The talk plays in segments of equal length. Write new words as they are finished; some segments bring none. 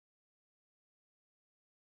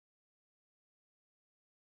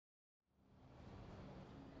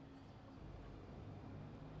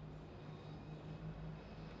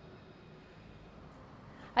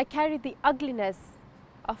I carry the ugliness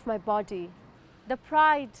of my body, the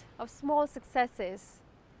pride of small successes,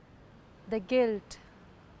 the guilt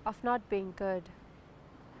of not being good,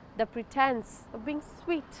 the pretense of being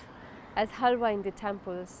sweet as halwa in the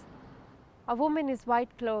temples. A woman is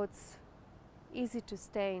white clothes, easy to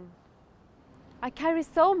stain. I carry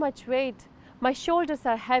so much weight, my shoulders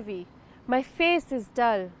are heavy, my face is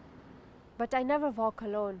dull. But I never walk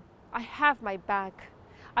alone. I have my back.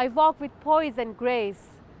 I walk with poise and grace.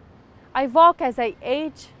 I walk as I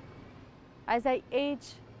age. As I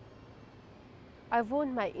age, I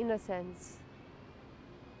wound my innocence.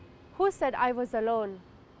 Who said I was alone?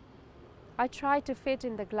 I try to fit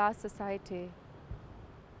in the glass society.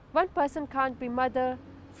 One person can't be mother,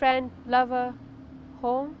 friend, lover,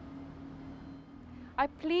 home. I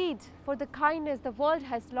plead for the kindness the world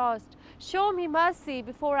has lost. Show me mercy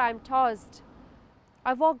before I am tossed.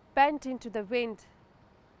 I walk bent into the wind.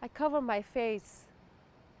 I cover my face.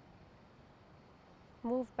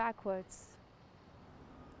 Move backwards.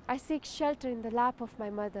 I seek shelter in the lap of my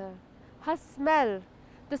mother. Her smell,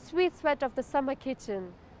 the sweet sweat of the summer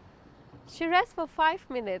kitchen. She rests for 5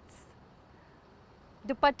 minutes.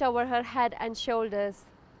 Dupatta over her head and shoulders.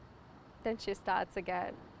 Then she starts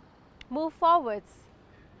again. Move forwards.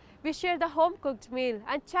 We share the home-cooked meal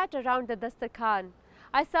and chat around the dastarkhan.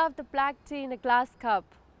 I serve the black tea in a glass cup.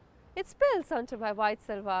 It spills onto my white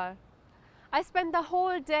salwar. I spend the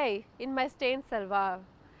whole day in my stained salwar.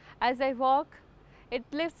 As I walk, it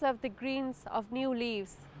lifts up the greens of new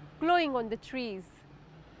leaves, glowing on the trees.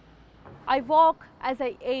 I walk as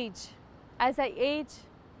I age. As I age,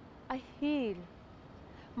 I heal.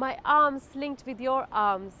 My arms linked with your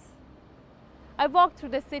arms. I walk through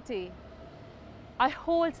the city. I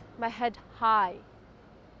hold my head high.